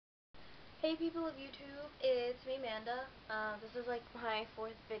Hey people of YouTube, it's me Amanda. This is like my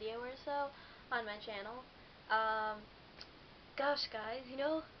fourth video or so on my channel. Um, Gosh guys,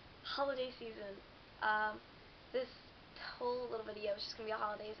 holiday season. Um, this whole little video is just going to be a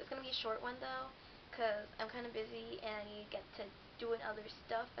holidays. It's going to be a short one though, because I'm kind of busy and I need to get to doing other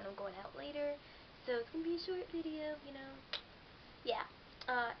stuff and I'm going out later. So it's going to be a short video. Yeah.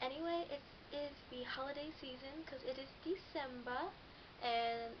 Anyway, it is the holiday season because it is December,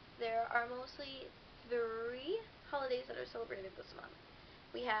 and there are mostly three holidays that are celebrated this month.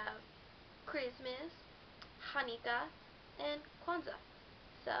 We have Christmas, Hanukkah, and Kwanzaa.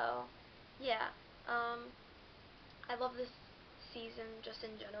 So, yeah, I love this season just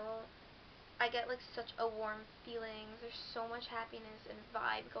in general. I get like such a warm feeling. There's so much happiness and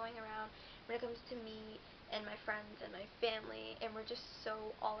vibe going around when it comes to me and my friends and my family, and we're just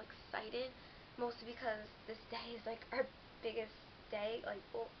so all excited. Mostly because this day is like our biggest day. Like,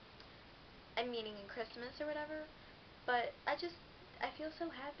 well, I'm meaning in Christmas or whatever. But I feel so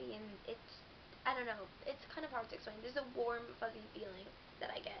happy, and I don't know. It's kind of hard to explain. There's a warm, fuzzy feeling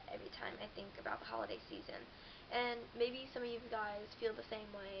that I get every time I think about the holiday season. And maybe some of you guys feel the same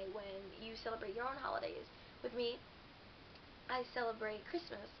way when you celebrate your own holidays. With me, I celebrate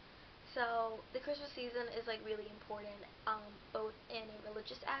Christmas. So the Christmas season is like really important, both in a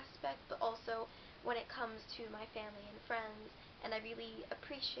religious aspect, but also when it comes to my family and friends. And I really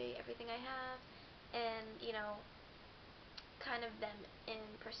appreciate everything I have, and kind of them in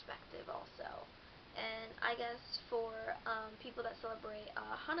perspective also. And I guess for people that celebrate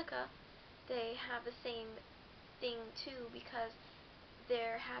Hanukkah, they have the same thing too, because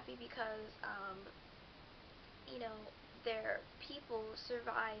they're happy because you know their people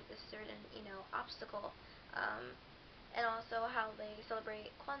survived a certain obstacle, um, and also how they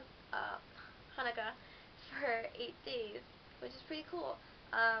celebrate Hanukkah for 8 days, which is pretty cool.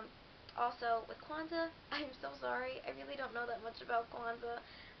 Also, with Kwanzaa, I'm so sorry, I really don't know that much about Kwanzaa.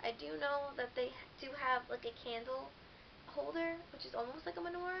 I do know that they do have like a candle holder, which is almost like a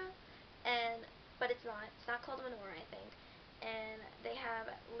menorah, and but it's not. It's not called a menorah, I think. And they have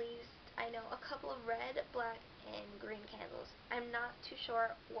at least, I know, a couple of red, black, and green candles. I'm not too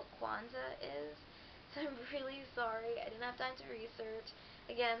sure what Kwanzaa is, so I'm really sorry. I didn't have time to research.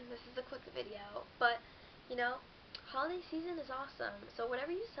 Again, this is a quick video, but you know, holiday season is awesome. So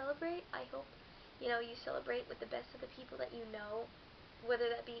whatever you celebrate, I hope you celebrate with the best of the people that you know,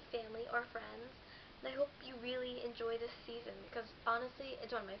 whether that be family or friends. And I hope you really enjoy this season because honestly,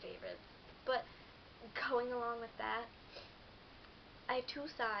 it's one of my favorites. But going along with that, I have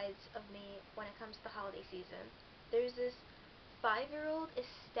two sides of me when it comes to the holiday season. There's this 5-year-old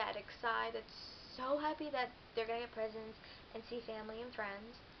ecstatic side that's so happy that they're gonna get presents and see family and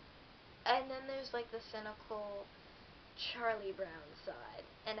friends. And then there's like the cynical Charlie Brown side.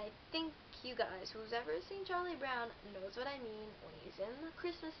 And I think you guys, who's ever seen Charlie Brown, knows what I mean when he's in the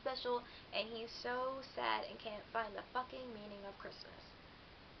Christmas special and he's so sad and can't find the fucking meaning of Christmas.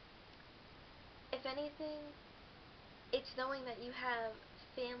 If anything, it's knowing that you have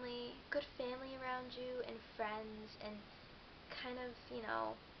family, good family around you, and friends, and kind of,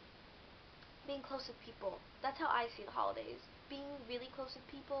 being close with people. That's how I see the holidays. Being really close with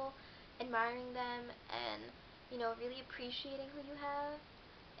people, admiring them, and, really appreciating who you have,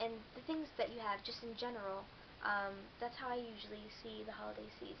 and the things that you have just in general. That's how I usually see the holiday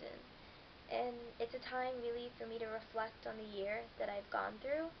season. And it's a time really for me to reflect on the year that I've gone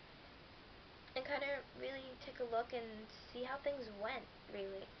through and kind of really take a look and see how things went,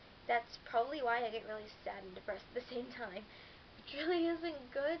 really. That's probably why I get really sad and depressed at the same time, which really isn't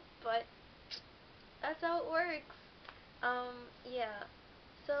good, but that's how it works. Yeah.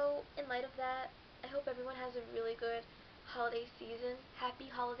 So, in light of that, I hope everyone has a really good holiday season. Happy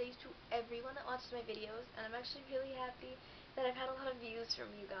holidays to everyone that watches my videos, and I'm actually really happy that I've had a lot of views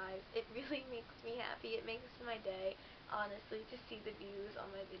from you guys. It really makes me happy. It makes my day, honestly, to see the views on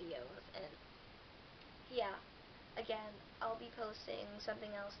my videos. And yeah, again, I'll be posting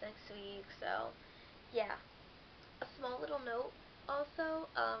something else next week, so yeah. A small little note also,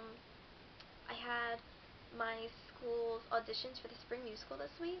 I had my school's auditions for the spring musical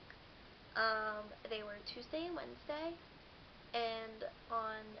this week. They were Tuesday and Wednesday, and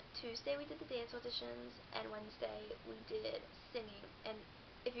on Tuesday we did the dance auditions, and Wednesday we did singing. And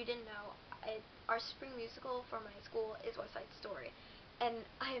if you didn't know, our spring musical for my school is West Side Story, and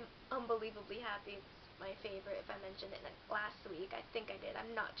I am unbelievably happy. It's my favorite. If I mentioned it last week, I think I did.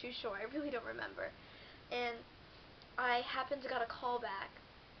 I'm not too sure. I really don't remember. And I happened to got a call back,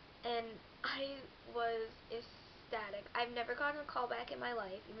 and I was ecstatic. I've never gotten a call back in my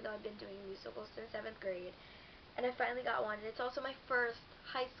life, even though I've been doing musicals since 7th grade, and I finally got one. And it's also my first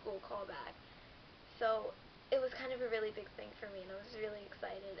high school callback. So it was kind of a really big thing for me, and I was really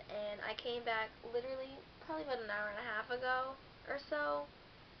excited. And I came back literally probably about an hour and a half ago or so,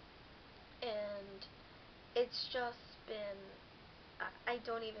 and it's just been, I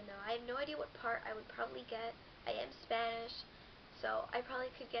don't even know. I have no idea what part I would probably get. I am Spanish, so I probably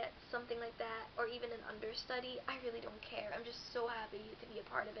could get something like that, or even an understudy. I really don't care. I'm just so happy to be a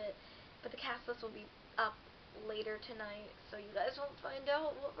part of it. But the cast list will be up later tonight, so you guys won't find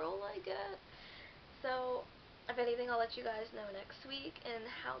out what role I get. So, if anything, I'll let you guys know next week and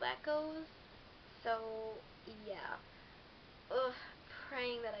how that goes. So, yeah. Ugh,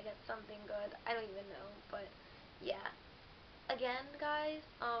 praying that I get something good. I don't even know, but yeah. Again, guys,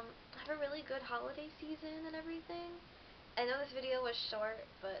 have a really good holiday season and everything. I know this video was short,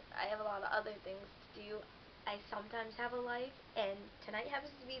 but I have a lot of other things to do. I sometimes have a life, and tonight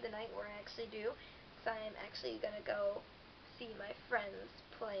happens to be the night where I actually do, because I am actually going to go see my friends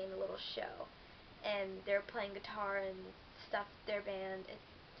playing a little show. And they're playing guitar and stuff, their band.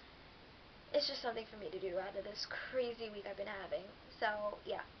 It's just something for me to do out of this crazy week I've been having. So,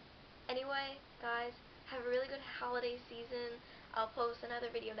 yeah. Anyway, guys, have a really good holiday season. I'll post another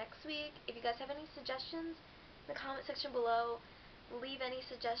video next week. If you guys have any suggestions in the comment section below, leave any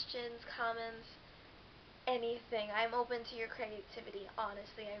suggestions, comments, anything. I'm open to your creativity,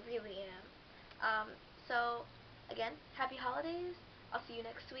 honestly. I really am. So, again, happy holidays. I'll see you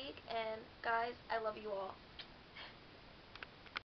next week. And, guys, I love you all.